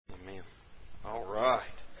All right.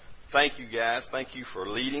 Thank you, guys. Thank you for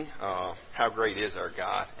leading. How great is our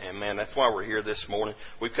God? And, man, that's why we're here this morning.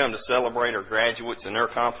 We've come to celebrate our graduates and their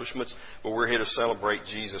accomplishments, but we're here to celebrate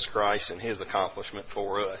Jesus Christ and His accomplishment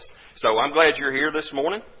for us. So I'm glad you're here this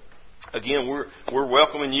morning. Again, we're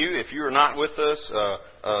welcoming you. If you are not with us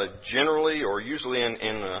generally or usually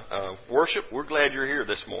in worship, we're glad you're here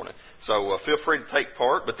this morning. So feel free to take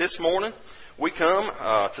part. But this morning, we come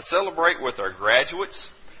to celebrate with our graduates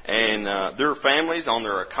and their families on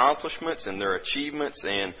their accomplishments and their achievements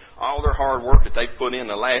and all their hard work that they've put in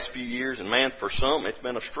the last few years. And, man, for some, it's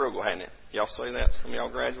been a struggle, hasn't it? Y'all say that? Some of y'all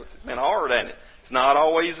graduates? It's been hard, hasn't it? It's not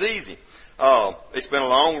always easy. It's been a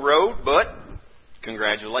long road, but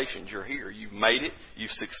congratulations, you're here. You've made it.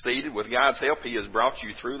 You've succeeded. With God's help, He has brought you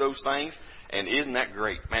through those things. And isn't that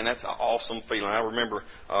great? Man, that's an awesome feeling. I remember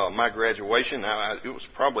my graduation. Now, it was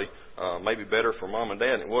probably maybe better for Mom and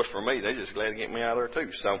Dad than it was for me. They're just glad to get me out of there,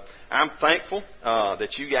 too. So I'm thankful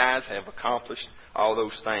that you guys have accomplished all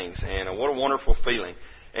those things. And what a wonderful feeling.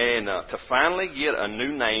 And to finally get a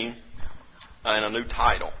new name and a new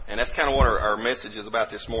title. And that's kind of what our message is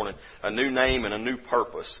about this morning, a new name and a new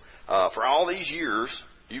purpose. For all these years,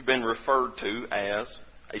 you've been referred to as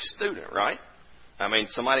a student, right? I mean,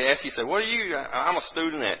 somebody asks you, say, what are you? I'm a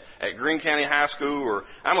student at Greene County High School, or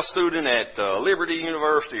I'm a student at Liberty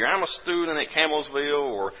University, or I'm a student at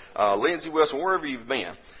Campbellsville, or Lindsey Wilson, wherever you've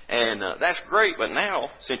been. And that's great, but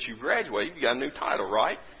now, since you graduated, you've got a new title,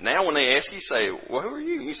 right? Now when they ask you, say, well, who are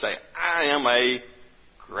you? You say, I am a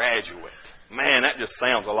graduate. Man, that just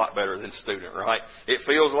sounds a lot better than student, right? It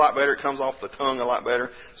feels a lot better. It comes off the tongue a lot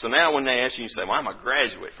better. So now when they ask you, you say, well, I'm a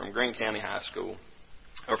graduate from Greene County High School,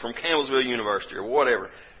 or from Campbellsville University, or whatever.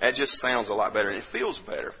 That just sounds a lot better, and it feels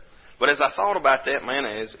better. But as I thought about that, man,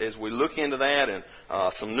 as we look into that and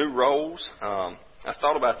some new roles, I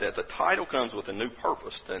thought about that. The title comes with a new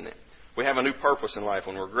purpose, doesn't it? We have a new purpose in life.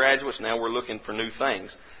 When we're graduates, now we're looking for new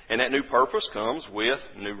things. And that new purpose comes with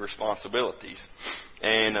new responsibilities.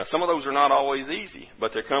 And some of those are not always easy,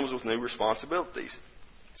 but there comes with new responsibilities.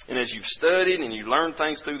 And as you've studied and you've learned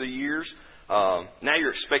things through the years, now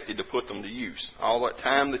you're expected to put them to use. All that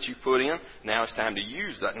time that you put in, now it's time to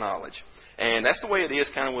use that knowledge. And that's the way it is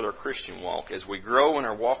kind of with our Christian walk. As we grow in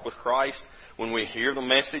our walk with Christ, when we hear the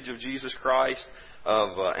message of Jesus Christ,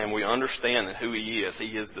 and we understand that who He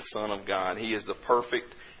is the Son of God. He is the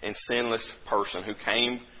perfect and sinless person who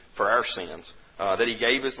came for our sins. That He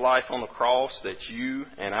gave His life on the cross that you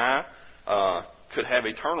and I could have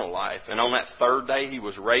eternal life. And on that third day, He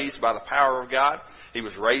was raised by the power of God. He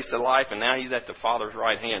was raised to life, and now He's at the Father's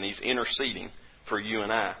right hand. He's interceding for you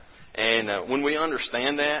and I. And when we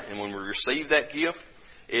understand that and when we receive that gift,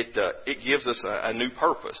 it gives us a new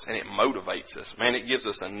purpose, and it motivates us. Man, it gives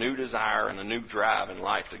us a new desire and a new drive in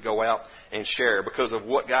life to go out and share. Because of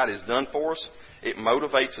what God has done for us, it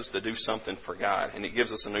motivates us to do something for God, and it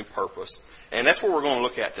gives us a new purpose. And that's what we're going to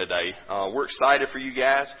look at today. We're excited for you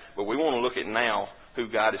guys, but we want to look at now who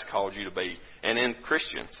God has called you to be. And in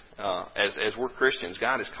Christians, as we're Christians,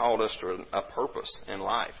 God has called us to a purpose in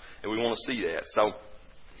life, and we want to see that. So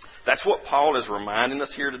that's what Paul is reminding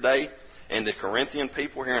us here today. And the Corinthian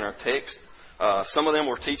people here in our text, some of them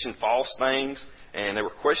were teaching false things, and they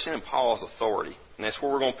were questioning Paul's authority. And that's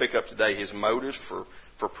what we're going to pick up today, his motives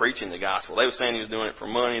for preaching the gospel. They were saying he was doing it for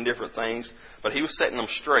money and different things, but he was setting them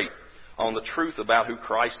straight on the truth about who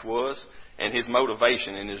Christ was and His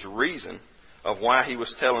motivation and His reason of why He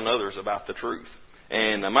was telling others about the truth.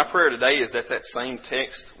 And my prayer today is that that same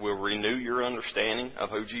text will renew your understanding of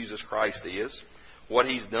who Jesus Christ is, what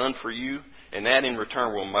He's done for you, and that in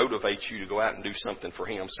return will motivate you to go out and do something for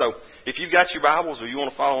Him. So if you've got your Bibles or you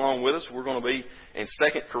want to follow along with us, we're going to be in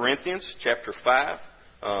 2 Corinthians chapter 5.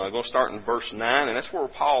 We're going to start in verse 9, and that's where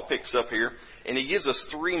Paul picks up here. And he gives us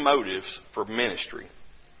three motives for ministry.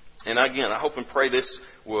 And again, I hope and pray this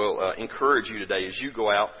will encourage you today as you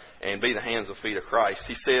go out and be the hands and feet of Christ.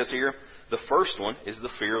 He says here, the first one is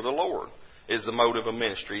the fear of the Lord, is the motive of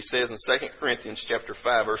ministry. He says in 2 Corinthians chapter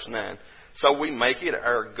 5, verse 9, so we make it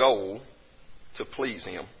our goal to please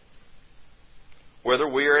Him. Whether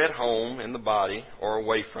we are at home in the body or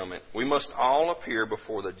away from it, we must all appear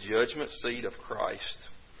before the judgment seat of Christ,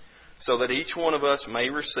 so that each one of us may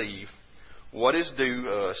receive what is due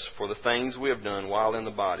us for the things we have done while in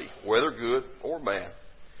the body, whether good or bad.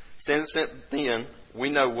 Since then, we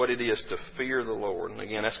know what it is to fear the Lord. And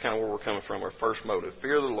again, that's kind of where we're coming from, our first motive,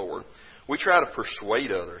 fear the Lord. We try to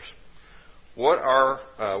persuade others.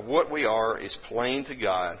 What we are is plain to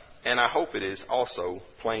God, and I hope it is also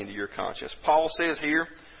plain to your conscience. Paul says here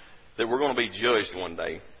that we're going to be judged one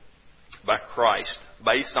day by Christ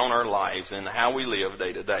based on our lives and how we live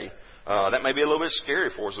day to day. That may be a little bit scary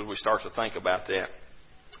for us as we start to think about that.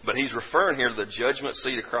 But he's referring here to the judgment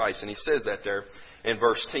seat of Christ, and he says that there in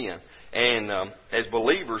verse 10. And as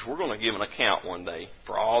believers, we're going to give an account one day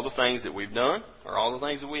for all the things that we've done or all the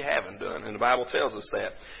things that we haven't done. And the Bible tells us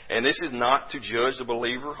that. And this is not to judge the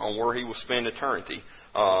believer on where he will spend eternity.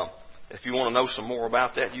 If you want to know some more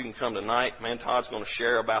about that, you can come tonight. Man, Todd's going to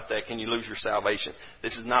share about that. Can you lose your salvation?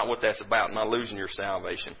 This is not what that's about, not losing your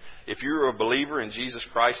salvation. If you're a believer in Jesus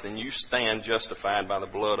Christ, then you stand justified by the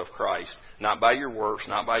blood of Christ. Not by your works,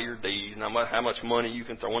 not by your deeds, not by how much money you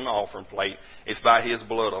can throw in the offering plate. It's by His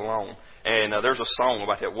blood alone. And there's a song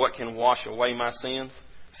about that. What can wash away my sins?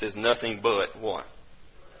 It says nothing but what?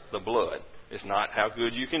 The blood. It's not how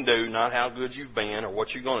good you can do, not how good you've been or what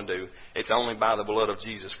you're going to do. It's only by the blood of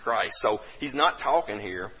Jesus Christ. So he's not talking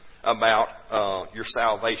here about your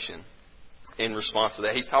salvation in response to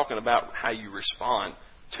that. He's talking about how you respond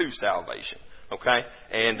to salvation, okay,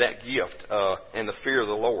 and that gift and the fear of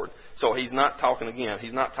the Lord. So he's not talking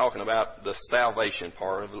about the salvation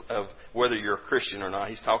part of whether you're a Christian or not.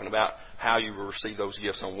 He's talking about how you will receive those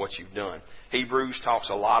gifts on what you've done. Hebrews talks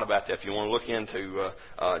a lot about that. If you want to look into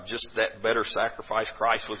just that better sacrifice,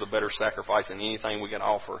 Christ was a better sacrifice than anything we can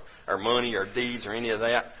offer, our money, our deeds, or any of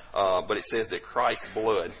that. But it says that Christ's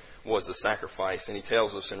blood was the sacrifice. And he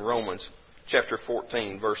tells us in Romans chapter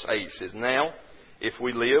 14, verse 8, it says, now, if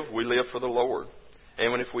we live for the Lord.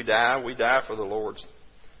 And if we die for the Lord's.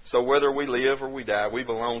 So whether we live or we die, we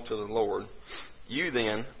belong to the Lord. You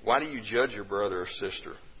then, why do you judge your brother or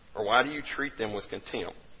sister? Or why do you treat them with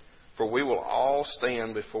contempt? For we will all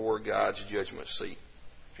stand before God's judgment seat.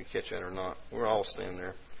 If you catch that or not, we'll all stand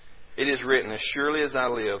there. It is written, as surely as I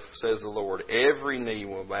live, says the Lord, every knee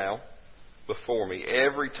will bow before me.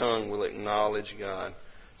 Every tongue will acknowledge God.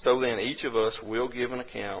 So then each of us will give an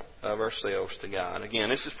account of ourselves to God. Again,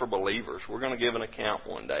 this is for believers. We're going to give an account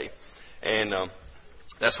one day. And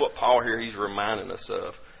that's what Paul here, he's reminding us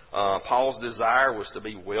of. Paul's desire was to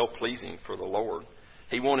be well-pleasing for the Lord.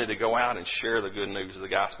 He wanted to go out and share the good news of the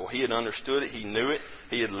gospel. He had understood it. He knew it.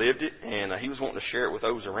 He had lived it. And he was wanting to share it with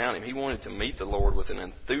those around him. He wanted to meet the Lord with an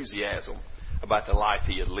enthusiasm about the life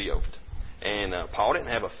he had lived. And Paul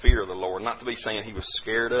didn't have a fear of the Lord. Not to be saying he was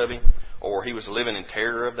scared of Him or he was living in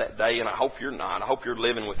terror of that day. And I hope you're not. I hope you're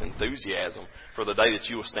living with enthusiasm for the day that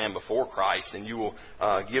you will stand before Christ and you will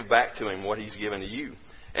give back to Him what He's given to you.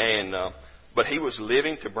 And but he was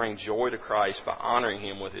living to bring joy to Christ by honoring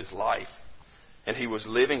Him with his life. And he was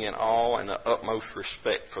living in awe and the utmost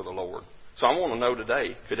respect for the Lord. So I want to know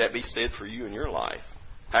today, could that be said for you in your life?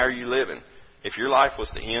 How are you living? If your life was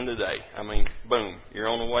to end today, I mean, boom, you're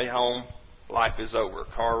on the way home, life is over,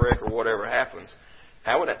 car wreck or whatever happens,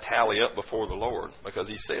 how would that tally up before the Lord? Because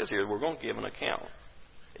He says here, we're going to give an account.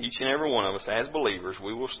 Each and every one of us, as believers,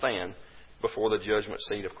 we will stand before the judgment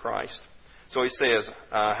seat of Christ. So he says,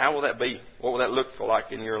 how will that be? What will that look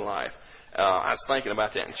like in your life? I was thinking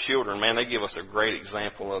about that, and children, man, they give us a great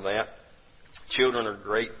example of that. Children are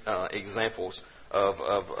great examples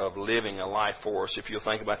of living a life for us. If you'll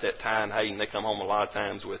think about that, Ty and Hayden, they come home a lot of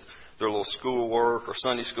times with their little schoolwork or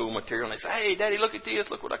Sunday school material, and they say, hey, Daddy, look at this.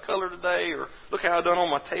 Look what I colored today, or look how I done on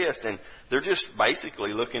my test. And they're just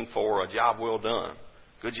basically looking for a job well done.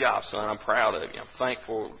 Good job, son. I'm proud of you. I'm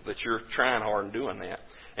thankful that you're trying hard and doing that.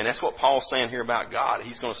 And that's what Paul's saying here about God.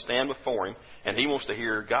 He's going to stand before Him, and he wants to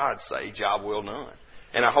hear God say, job well done.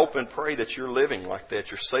 And I hope and pray that you're living like that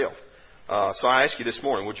yourself. So I ask you this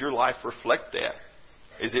morning, would your life reflect that?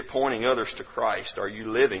 Is it pointing others to Christ? Are you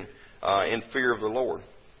living in fear of the Lord?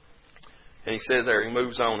 And he says there, he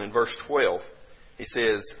moves on in verse 12. He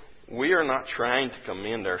says, we are not trying to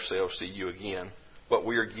commend ourselves to you again, but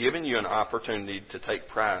we are giving you an opportunity to take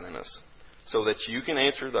pride in us, so that you can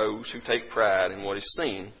answer those who take pride in what is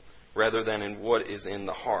seen rather than in what is in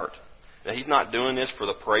the heart. Now, he's not doing this for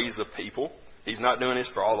the praise of people. He's not doing this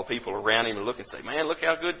for all the people around him to look and say, man, look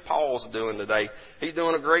how good Paul's doing today. He's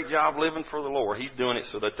doing a great job living for the Lord. He's doing it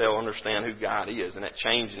so that they'll understand who God is and that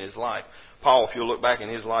change in his life. Paul, if you look back in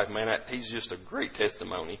his life, man, he's just a great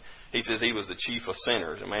testimony. He says he was the chief of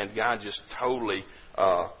sinners. And, man, God just totally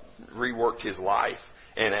reworked his life.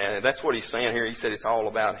 And that's what he's saying here. He said it's all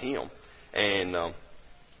about him. And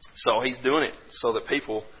so he's doing it so that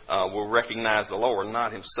people will recognize the Lord,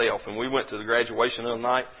 not himself. And we went to the graduation of the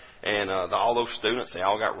night, and all those students, they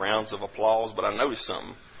all got rounds of applause. But I noticed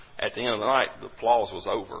something. At the end of the night, the applause was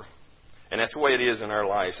over. And that's the way it is in our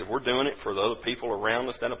lives. If we're doing it for the other people around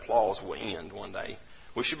us, that applause will end one day.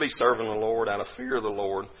 We should be serving the Lord out of fear of the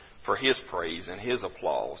Lord for His praise and His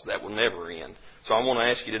applause. That will never end. So I want to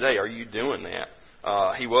ask you today, are you doing that?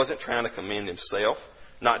 He wasn't trying to commend himself.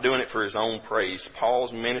 not doing it for his own praise.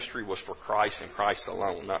 Paul's ministry was for Christ and Christ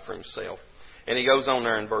alone, not for himself. And he goes on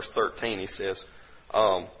there in verse 13. He says,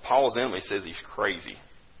 Paul's enemy says he's crazy.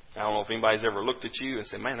 I don't know if anybody's ever looked at you and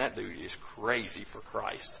said, man, that dude is crazy for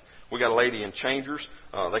Christ. We got a lady in Changers.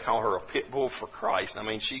 They call her a pit bull for Christ. I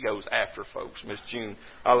mean, she goes after folks. Miss June,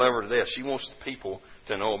 I love her to death. She wants the people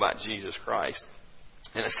to know about Jesus Christ.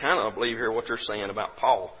 And it's kind of, I believe, here what they're saying about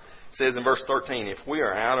Paul. It says in verse 13, if we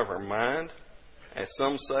are out of our mind, as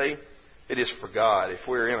some say, it is for God. If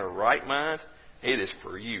we're in a right mind, it is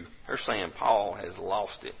for you. They're saying Paul has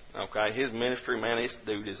lost it. Okay, his ministry, man, this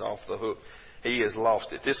dude is off the hook. He has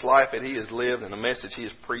lost it. This life that he has lived and the message he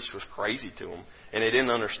has preached was crazy to him, and they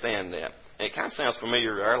didn't understand that. And it kind of sounds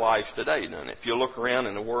familiar to our lives today, doesn't it? If you look around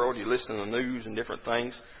in the world, you listen to the news and different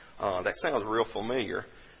things, that sounds real familiar.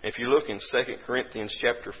 If you look in 2 Corinthians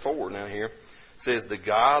chapter 4 now here, it says, the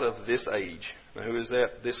God of this age. Now, who is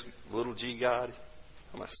that? This little g God?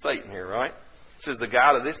 I'm a Satan here, right? It says, the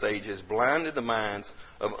God of this age has blinded the minds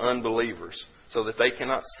of unbelievers so that they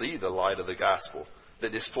cannot see the light of the gospel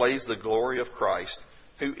that displays the glory of Christ,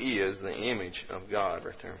 who is the image of God,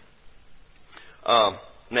 right there.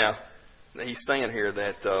 Now, he's saying here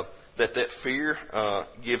that that fear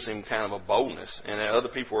gives him kind of a boldness, and that other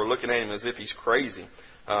people are looking at him as if he's crazy.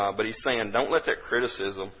 But he's saying, don't let that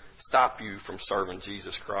criticism stop you from serving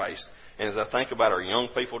Jesus Christ. And as I think about our young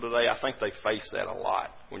people today, I think they face that a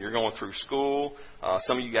lot. When you're going through school,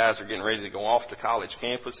 some of you guys are getting ready to go off to college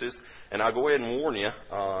campuses. And I'll go ahead and warn you,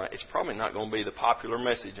 it's probably not going to be the popular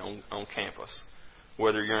message on campus.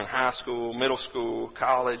 Whether you're in high school, middle school,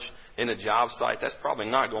 college, in a job site, that's probably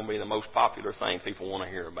not going to be the most popular thing people want to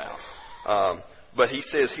hear about. But he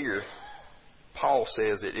says here, Paul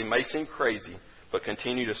says that it may seem crazy, but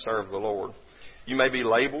continue to serve the Lord. You may be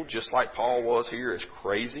labeled, just like Paul was here, as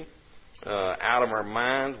crazy. Out of our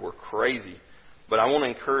minds, we're crazy. But I want to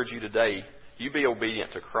encourage you today, you be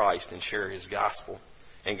obedient to Christ and share His gospel.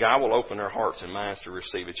 And God will open their hearts and minds to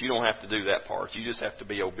receive it. You don't have to do that part. You just have to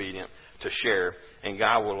be obedient to share. And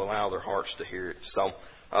God will allow their hearts to hear it. So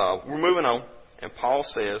we're moving on. And Paul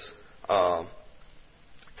says to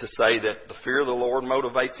say that the fear of the Lord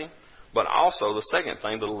motivates him. But also the second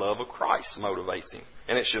thing, the love of Christ motivates him.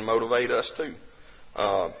 And it should motivate us too.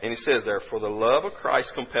 And he says there, for the love of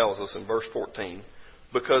Christ compels us in verse 14,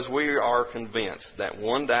 because we are convinced that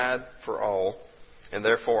one died for all, and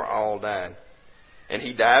therefore all died. And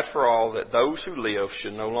He died for all, that those who live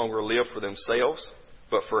should no longer live for themselves,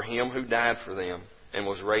 but for Him who died for them and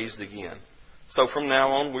was raised again. So from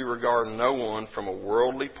now on we regard no one from a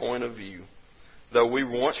worldly point of view. Though we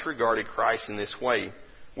once regarded Christ in this way,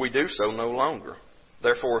 we do so no longer.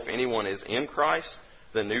 Therefore, if anyone is in Christ,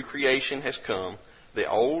 the new creation has come. The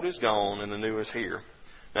old is gone and the new is here.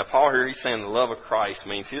 Now, Paul here, he's saying the love of Christ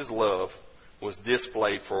means His love was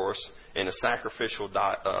displayed for us in the sacrificial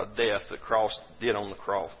death that Christ did on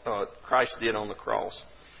the cross.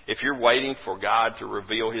 If you're waiting for God to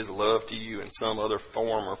reveal His love to you in some other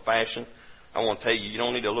form or fashion, I want to tell you, you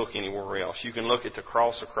don't need to look anywhere else. You can look at the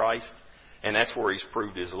cross of Christ, and that's where He's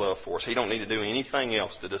proved His love for us. He don't need to do anything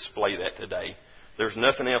else to display that today. There's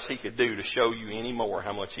nothing else He could do to show you any more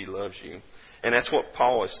how much He loves you. And that's what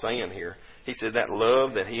Paul is saying here. He said that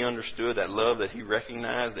love that he understood, that love that he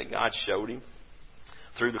recognized that God showed him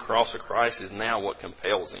through the cross of Christ is now what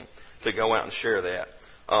compels him to go out and share that.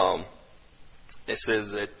 It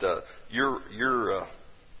says that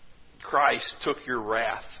Christ took your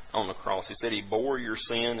wrath on the cross. He said He bore your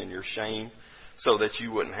sin and your shame so that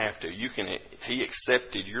you wouldn't have to. He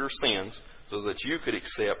accepted your sins so that you could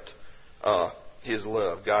accept His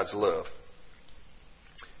love, God's love.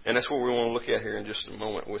 And that's what we want to look at here in just a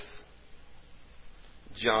moment with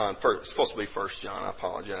John. It's supposed to be 1 John. I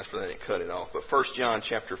apologize for that. I didn't cut it off. But 1 John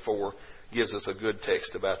chapter 4 gives us a good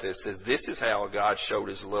text about this. It says, this is how God showed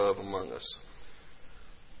His love among us.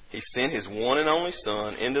 He sent His one and only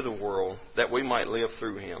Son into the world that we might live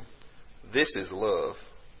through Him. This is love.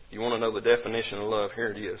 You want to know the definition of love? Here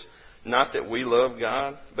it is. Not that we love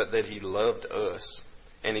God, but that He loved us.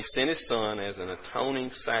 And He sent His Son as an atoning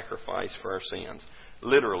sacrifice for our sins.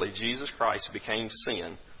 Literally, Jesus Christ became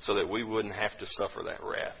sin so that we wouldn't have to suffer that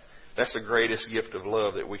wrath. That's the greatest gift of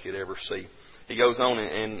love that we could ever see. He goes on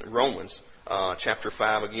in Romans chapter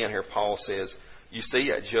 5 again here. Paul says, you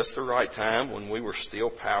see, at just the right time when we were still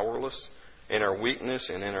powerless in our weakness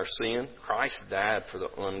and in our sin, Christ died for the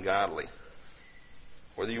ungodly.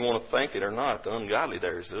 Whether you want to think it or not, the ungodly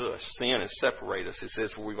there is us. Sin has separated us. It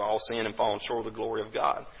says, for we've all sinned and fallen short of the glory of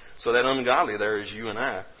God. So that ungodly there is you and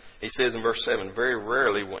I. He says in verse 7, very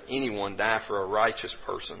rarely will anyone die for a righteous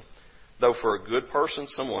person. Though for a good person,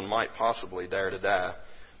 someone might possibly dare to die.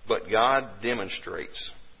 But God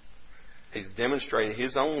demonstrates. He's demonstrated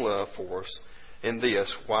His own love for us in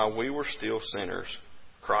this: while we were still sinners,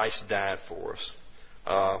 Christ died for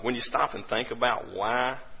us. When you stop and think about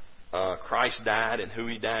why Christ died and who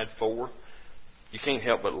He died for, you can't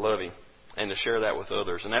help but love Him and to share that with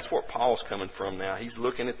others. And that's what Paul's coming from now. He's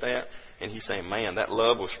looking at that and he's saying, man, that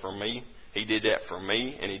love was for me. He did that for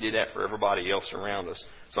me, and He did that for everybody else around us.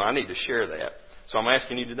 So I need to share that. So I'm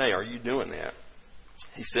asking you today, are you doing that?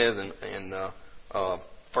 He says in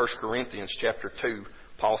 1 Corinthians chapter 2,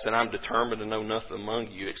 Paul said, I'm determined to know nothing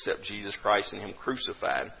among you except Jesus Christ and Him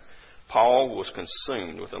crucified. Paul was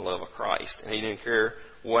consumed with the love of Christ, and he didn't care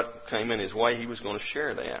what came in his way. He was going to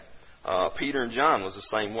share that. Peter and John was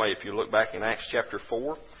the same way. If you look back in Acts chapter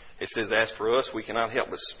 4, it says, as for us, we cannot help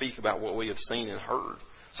but speak about what we have seen and heard.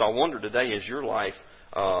 So I wonder today, is your life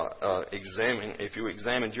if you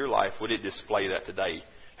examined your life, would it display that today?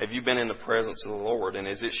 Have you been in the presence of the Lord, and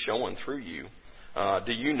is it showing through you?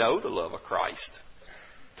 Do you know the love of Christ?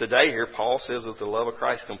 Today here, Paul says that the love of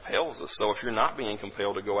Christ compels us. So if you're not being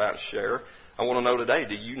compelled to go out and share, I want to know today,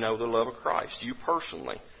 do you know the love of Christ, you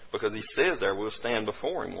personally? Because He says there we'll stand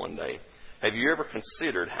before Him one day. Have you ever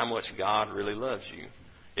considered how much God really loves you?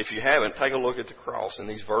 If you haven't, take a look at the cross in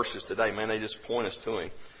these verses today. Man, they just point us to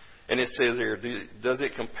Him. And it says here, does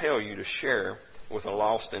it compel you to share with a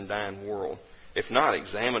lost and dying world? If not,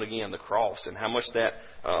 examine again the cross and how much that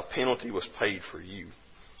penalty was paid for you.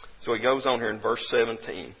 So he goes on here in verse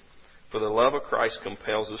 17. For the love of Christ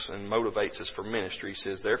compels us and motivates us for ministry. He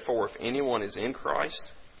says, therefore, if anyone is in Christ,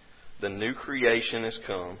 the new creation has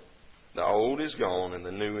come. The old is gone and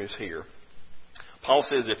the new is here. Paul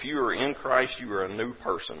says if you are in Christ, you are a new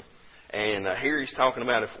person. And here he's talking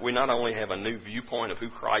about if we not only have a new viewpoint of who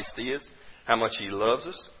Christ is, how much He loves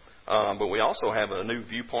us, but we also have a new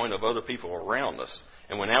viewpoint of other people around us.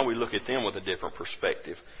 And now we look at them with a different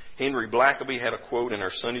perspective. Henry Blackaby had a quote in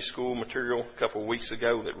our Sunday school material a couple of weeks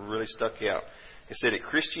ago that really stuck out. He said that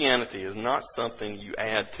Christianity is not something you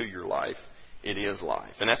add to your life. It is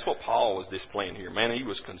life. And that's what Paul was displaying here. Man, he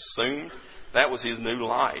was consumed. That was his new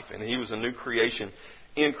life. And he was a new creation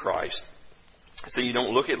in Christ. So you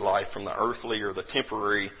don't look at life from the earthly or the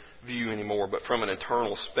temporary view anymore, but from an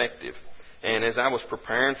eternal perspective. And as I was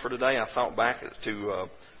preparing for today, I thought back to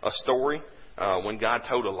a story when God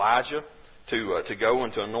told Elijah to go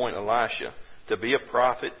and to anoint Elisha, to be a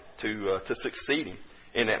prophet, to succeed him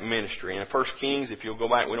in that ministry. And in 1 Kings, if you'll go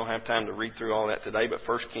back, we don't have time to read through all that today, but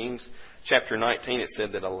 1 Kings chapter 19, it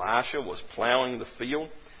said that Elisha was plowing the field,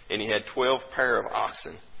 and he had 12 pair of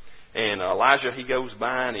oxen. And Elijah, he goes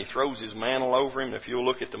by and he throws his mantle over him. If you'll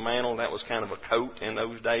look at the mantle, that was kind of a coat in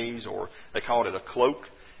those days, or they called it a cloak.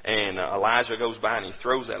 And Elijah goes by and he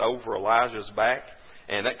throws that over Elijah's back.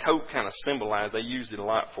 And that coat kind of symbolized, they used it a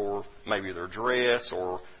lot for maybe their dress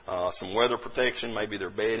or some weather protection, maybe their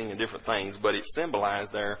bedding and different things. But it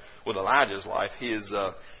symbolized there with Elijah's life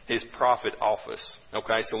his prophet office.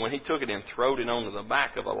 Okay, so when he took it and throwed it onto the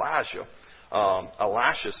back of Elijah,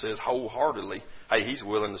 Elisha says wholeheartedly, hey, he's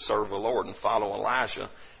willing to serve the Lord and follow Elijah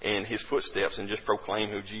in his footsteps and just proclaim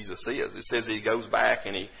who Jesus is. It says he goes back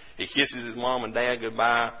and he kisses his mom and dad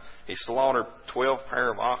goodbye. He slaughtered 12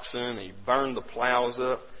 pair of oxen. He burned the plows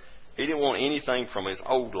up. He didn't want anything from his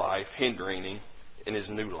old life hindering him in his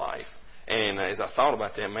new life. And as I thought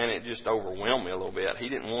about that, man, it just overwhelmed me a little bit. He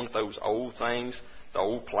didn't want those old things, the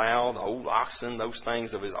old plow, the old oxen, those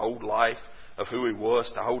things of his old life, of who he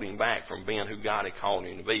was, to hold him back from being who God had called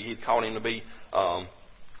him to be. He'd called him to be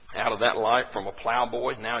out of that life from a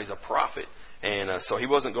plowboy. Now he's a prophet. And so he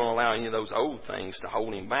wasn't going to allow any of those old things to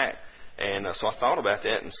hold him back. And so I thought about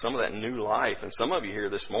that and some of that new life. And some of you here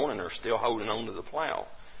this morning are still holding on to the plow.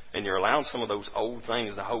 And you're allowing some of those old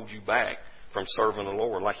things to hold you back from serving the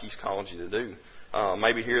Lord like He's called you to do.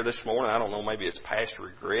 Maybe here this morning, I don't know, maybe it's past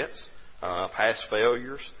regrets, past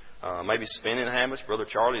failures, maybe spending habits. Brother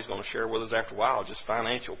Charlie is going to share with us after a while just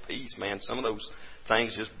financial peace. Man, some of those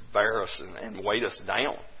things just bear us and weight us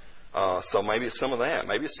down. So maybe it's some of that.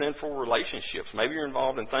 Maybe it's sinful relationships. Maybe you're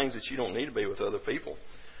involved in things that you don't need to be with other people.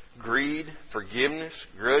 Greed, forgiveness,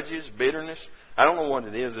 grudges, bitterness. I don't know what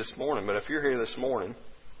it is this morning, but if you're here this morning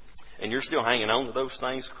and you're still hanging on to those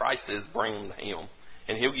things, Christ says bring them to Him.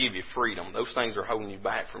 And He'll give you freedom. Those things are holding you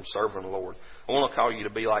back from serving the Lord. I want to call you to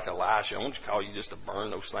be like Elisha. I want to call you just to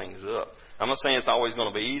burn those things up. I'm not saying it's always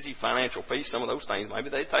going to be easy. Financial peace, some of those things, maybe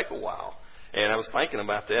they take a while. And I was thinking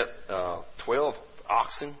about that. 12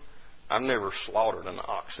 oxen. I've never slaughtered an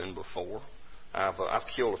oxen before. I've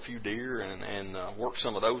killed a few deer and worked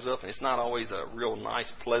some of those up. And it's not always a real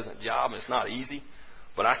nice, pleasant job. And it's not easy.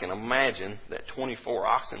 But I can imagine that 24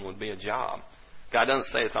 oxen would be a job. God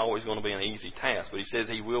doesn't say it's always going to be an easy task, but He says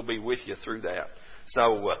He will be with you through that.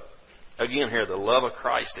 So, again here, the love of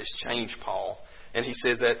Christ has changed Paul. And he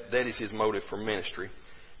says that is his motive for ministry.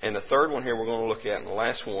 And the third one here we're going to look at, and the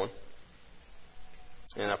last one,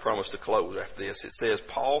 and I promise to close after this. It says,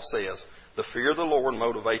 Paul says, the fear of the Lord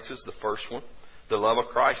motivates us, the first one. The love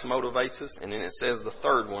of Christ motivates us. And then it says the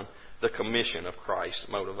third one, the commission of Christ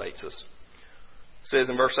motivates us. It says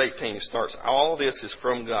in verse 18, it starts, all this is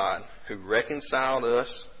from God, who reconciled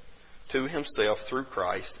us to Himself through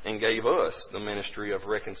Christ and gave us the ministry of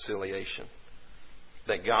reconciliation.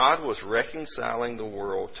 That God was reconciling the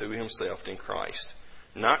world to Himself in Christ,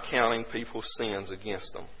 not counting people's sins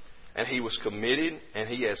against them. And He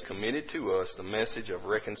has committed to us the message of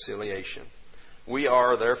reconciliation. We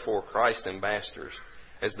are therefore Christ's ambassadors,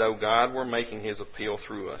 as though God were making His appeal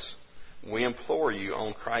through us. We implore you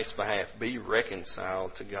on Christ's behalf, be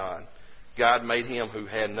reconciled to God. God made Him who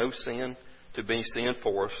had no sin to be sin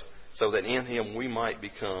for us, so that in Him we might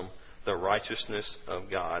become the righteousness of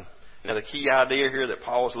God. Now the key idea here that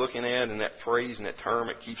Paul's looking at, and that phrase and that term,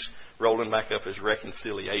 it keeps rolling back up, is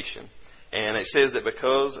reconciliation. And it says that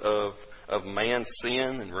because of man's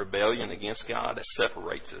sin and rebellion against God, that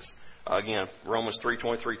separates us. Again, Romans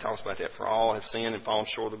 3:23 talks about that. For all have sinned and fallen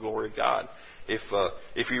short of the glory of God.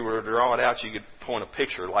 If you were to draw it out, you could point a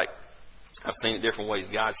picture like, I've seen it different ways.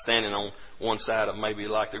 God's standing on one side of maybe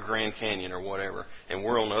like the Grand Canyon or whatever, and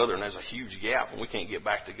we're on the other, and there's a huge gap, and we can't get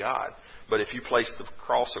back to God. But if you place the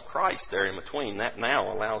cross of Christ there in between, that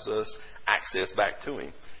now allows us access back to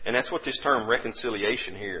Him. And that's what this term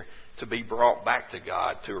reconciliation here, to be brought back to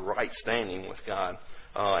God, to a right standing with God.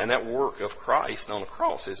 And that work of Christ on the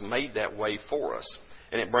cross has made that way for us.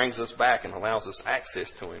 And it brings us back and allows us access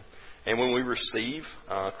to Him. And when we receive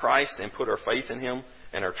Christ and put our faith in Him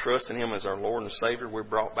and our trust in Him as our Lord and Savior, we're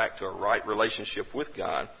brought back to a right relationship with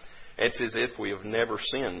God. It's as if we have never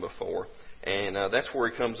sinned before. And that's where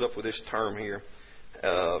He comes up with this term here,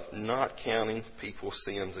 not counting people's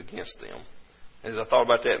sins against them. As I thought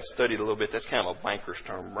about that and studied a little bit, that's kind of a banker's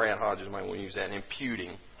term. Brad Hodges might want to use that.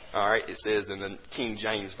 Imputing. All right, it says in the King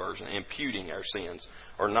James Version, imputing our sins,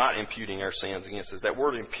 or not imputing our sins against us. That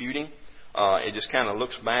word imputing, it just kind of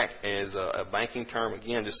looks back as a banking term.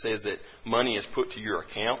 Again, just says that money is put to your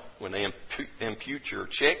account. When they impute your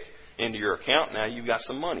check into your account, now you've got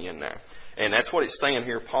some money in there. And that's what it's saying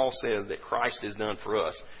here. Paul says that Christ has done for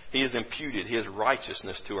us. He has imputed His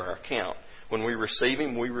righteousness to our account. When we receive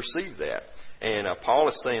Him, we receive that. And Paul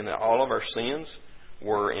is saying that all of our sins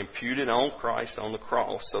were imputed on Christ on the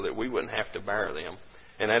cross so that we wouldn't have to bear them.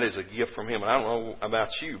 And that is a gift from Him. And I don't know about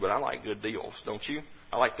you, but I like good deals, don't you?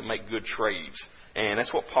 I like to make good trades. And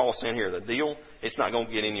that's what Paul's saying here. The deal, it's not going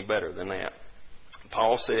to get any better than that.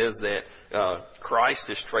 Paul says that Christ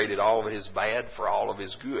has traded all of His bad for all of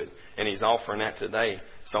His good. And He's offering that today.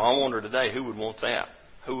 So I wonder today, who would want that?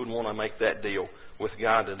 Who would want to make that deal with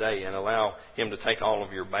God today and allow Him to take all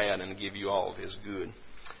of your bad and give you all of His good?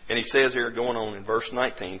 And he says here, going on in verse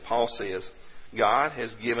 19, Paul says, God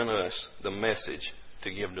has given us the message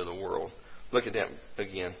to give to the world. Look at that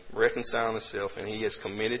again. Reconciling Himself, and He has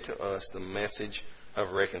committed to us the message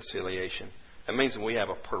of reconciliation. That means that we have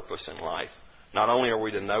a purpose in life. Not only are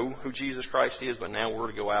we to know who Jesus Christ is, but now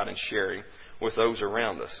we're to go out and share Him with those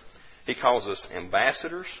around us. He calls us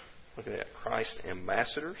ambassadors. Look at that, Christ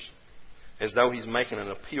ambassadors. As though He's making an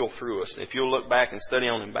appeal through us. If you'll look back and study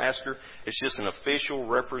on ambassador, it's just an official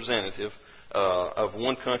representative of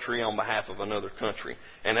one country on behalf of another country.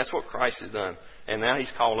 And that's what Christ has done. And now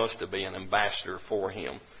He's called us to be an ambassador for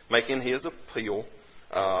Him, making His appeal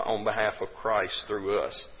on behalf of Christ through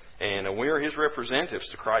us. And we are His representatives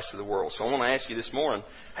to Christ of the world. So I want to ask you this morning,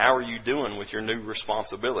 how are you doing with your new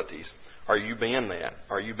responsibilities? Are you being that?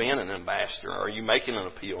 Are you being an ambassador? Are you making an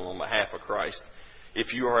appeal on behalf of Christ?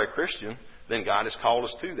 If you are a Christian, then God has called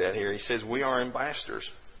us to that here. He says we are ambassadors.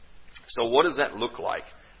 So what does that look like?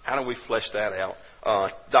 How do we flesh that out?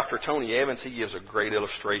 Dr. Tony Evans, he gives a great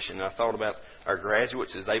illustration. And I thought about our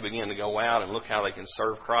graduates as they begin to go out and look how they can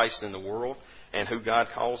serve Christ in the world and who God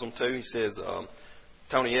calls them to. He says,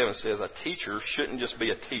 Tony Evans says, a teacher shouldn't just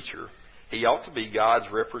be a teacher. He ought to be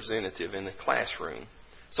God's representative in the classroom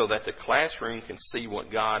so that the classroom can see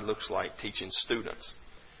what God looks like teaching students.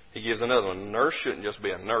 He gives another one. A nurse shouldn't just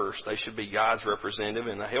be a nurse. They should be God's representative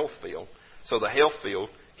in the health field. So the health field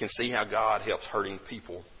can see how God helps hurting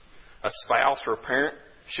people. A spouse or a parent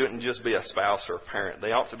shouldn't just be a spouse or a parent.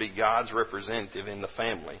 They ought to be God's representative in the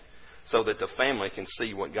family so that the family can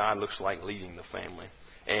see what God looks like leading the family.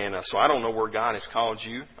 And so I don't know where God has called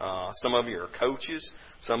you. Some of you are coaches.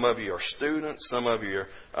 Some of you are students. Some of you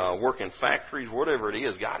are work in factories. Whatever it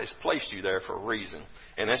is, God has placed you there for a reason.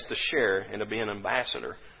 And that's to share and to be an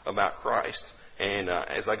ambassador about Christ. And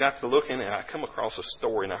as I got to looking, and I come across a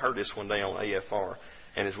story, and I heard this one day on AFR.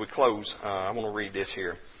 And as we close, I want to read this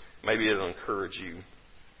here. Maybe it'll encourage you.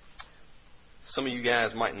 Some of you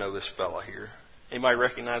guys might know this fella here. Anybody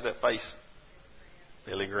recognize that face?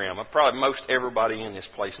 Billy Graham. Probably most everybody in this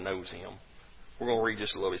place knows him. We're going to read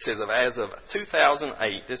just a little bit. It says, as of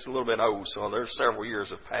 2008, this is a little bit old, so there's several years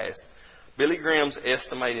have passed. Billy Graham's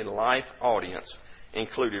estimated life audience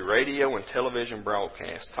included radio and television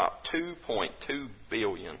broadcasts, topped 2.2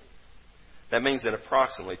 billion. That means that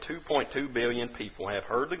approximately 2.2 billion people have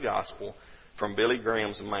heard the gospel from Billy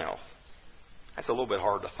Graham's mouth. That's a little bit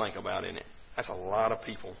hard to think about, isn't it? That's a lot of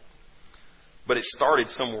people. But it started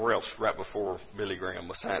somewhere else right before Billy Graham,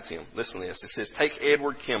 besides him. Listen to this. It says, take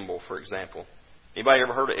Edward Kimball, for example. Anybody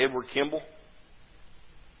ever heard of Edward Kimball?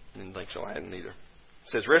 Didn't think so. I hadn't either. It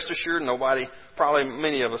says, rest assured, probably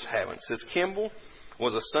many of us haven't. It says, Kimball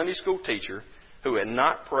was a Sunday school teacher who had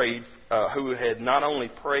not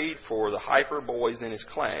only prayed for the hyper boys in his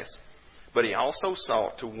class, but he also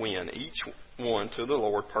sought to win each one to the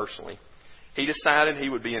Lord personally. He decided he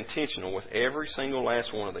would be intentional with every single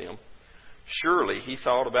last one of them. Surely he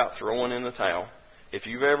thought about throwing in the towel. If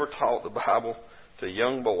you've ever taught the Bible to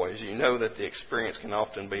young boys, you know that the experience can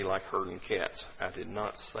often be like herding cats. I did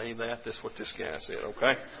not say that. That's what this guy said,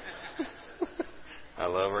 okay? I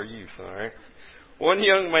love our youth, all right? One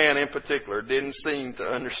young man in particular didn't seem to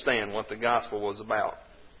understand what the gospel was about.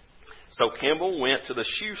 So Kimball went to the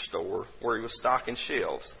shoe store where he was stocking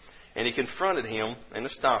shelves, and he confronted him in the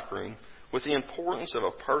stockroom with the importance of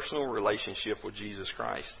a personal relationship with Jesus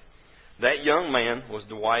Christ. That young man was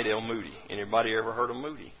Dwight L. Moody. Anybody ever heard of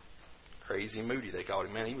Moody? Crazy Moody, they called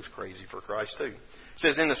him. Man, he was crazy for Christ too. It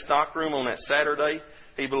says in the stockroom on that Saturday,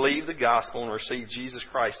 he believed the gospel and received Jesus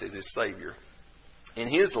Christ as his Savior. In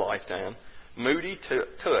his lifetime, Moody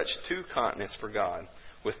touched 2 continents for God,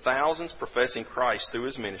 with thousands professing Christ through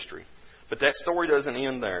his ministry. But that story doesn't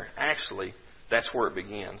end there. Actually, that's where it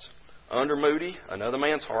begins. Under Moody, another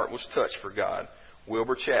man's heart was touched for God,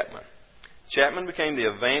 Wilbur Chapman. Chapman became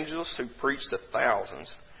the evangelist who preached to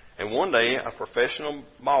thousands. And one day, a professional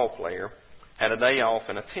ball player had a day off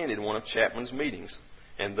and attended one of Chapman's meetings.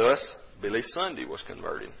 And thus, Billy Sunday was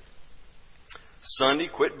converted. Sunday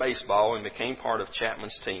quit baseball and became part of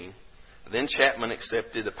Chapman's team. Then Chapman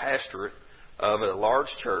accepted the pastorate of a large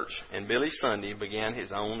church, and Billy Sunday began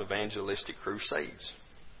his own evangelistic crusades.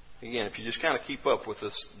 Again, if you just kind of keep up with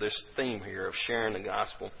this theme here of sharing the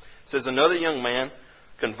gospel. It says another young man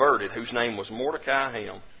converted whose name was Mordecai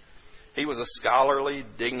Ham. He was a scholarly,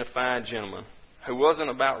 dignified gentleman who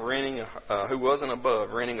wasn't above renting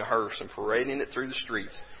a hearse and parading it through the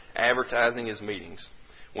streets, advertising his meetings.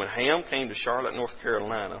 When Ham came to Charlotte, North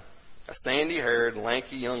Carolina, a sandy-haired,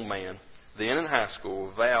 lanky young man, then in high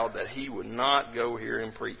school, vowed that he would not go here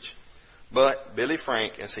and preach. But Billy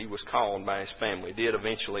Frank, as he was called by his family, did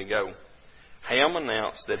eventually go. Ham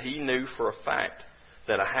announced that he knew for a fact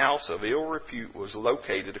that a house of ill repute was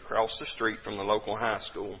located across the street from the local high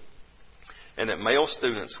school, and that male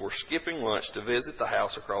students were skipping lunch to visit the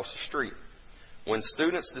house across the street. When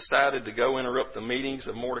students decided to go interrupt the meetings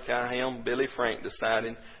of Mordecai Ham, Billy Frank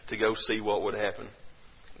decided to go see what would happen.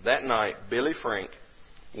 That night, Billy Frank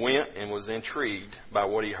went and was intrigued by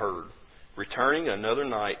what he heard. Returning another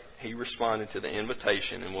night, he responded to the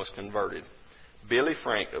invitation and was converted. Billy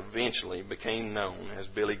Frank eventually became known as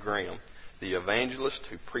Billy Graham, the evangelist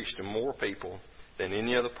who preached to more people than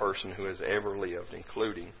any other person who has ever lived,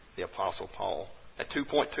 including the Apostle Paul. At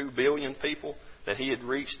 2.2 billion people that he had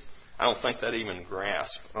reached, I don't think that even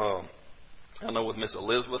grasped. I know with Miss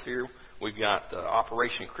Elizabeth here, we've got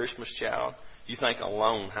Operation Christmas Child. You think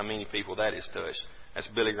alone how many people that has touched. That's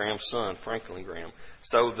Billy Graham's son, Franklin Graham.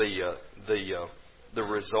 So the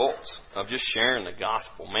results of just sharing the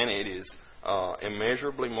gospel, man, it is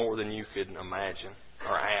immeasurably more than you could imagine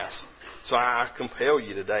or ask. So I compel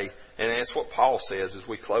you today, and that's what Paul says as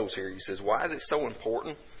we close here. He says, why is it so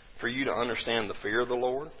important for you to understand the fear of the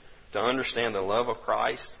Lord, to understand the love of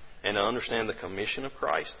Christ, and to understand the commission of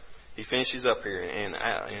Christ? He finishes up here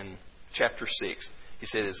in chapter 6. He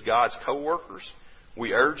said, as God's co-workers,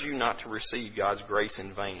 we urge you not to receive God's grace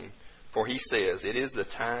in vain. For he says, it is the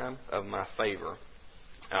time of my favor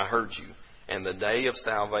I heard you, and the day of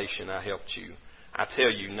salvation I helped you. I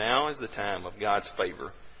tell you, now is the time of God's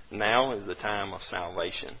favor. Now is the time of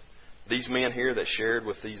salvation. These men here that shared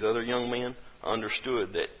with these other young men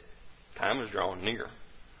understood that time is drawing near.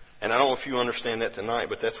 And I don't know if you understand that tonight,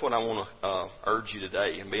 but that's what I want to urge you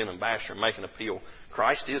today and be an ambassador and make an appeal.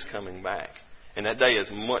 Christ is coming back. And that day is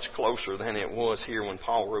much closer than it was here when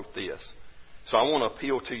Paul wrote this. So I want to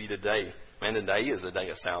appeal to you today. Man, today is a day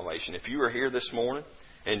of salvation. If you are here this morning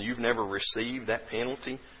and you've never received that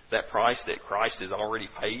penalty, that price that Christ has already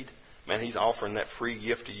paid, man, He's offering that free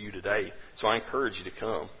gift to you today. So I encourage you to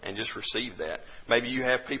come and just receive that. Maybe you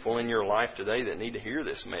have people in your life today that need to hear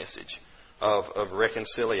this message of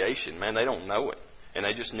reconciliation. Man, they don't know it. And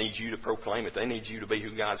they just need you to proclaim it. They need you to be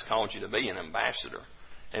who God's called you to be, an ambassador,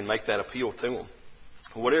 and make that appeal to them.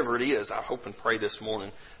 Whatever it is, I hope and pray this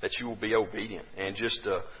morning that you will be obedient and just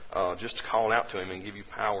call out to Him and give you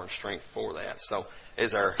power and strength for that. So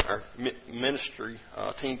as our ministry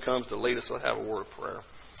team comes to lead us, let's have a word of prayer.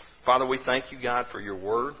 Father, we thank you, God, for your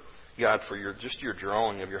word. God, for your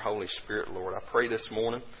drawing of your Holy Spirit, Lord. I pray this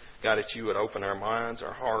morning, God, that you would open our minds,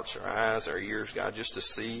 our hearts, our eyes, our ears, God, just to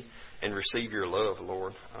see and receive your love,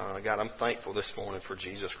 Lord. God, I'm thankful this morning for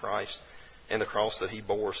Jesus Christ and the cross that He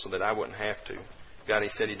bore so that I wouldn't have to. God, He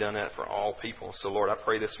said He done that for all people. So, Lord, I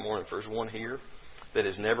pray this morning if there's one here that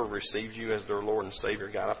has never received you as their Lord and Savior,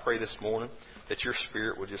 God, I pray this morning that your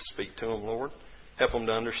Spirit would just speak to them, Lord. Help them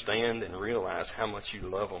to understand and realize how much you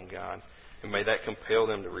love them, God. And may that compel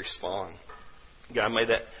them to respond. God, may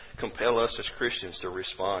that compel us as Christians to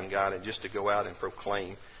respond, God, and just to go out and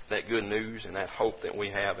proclaim that good news and that hope that we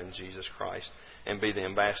have in Jesus Christ and be the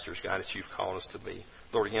ambassadors, God, that you've called us to be.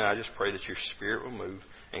 Lord, again, I just pray that your Spirit will move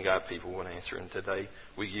and, God, people will answer. And today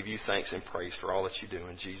we give you thanks and praise for all that you do.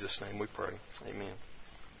 In Jesus' name we pray. Amen.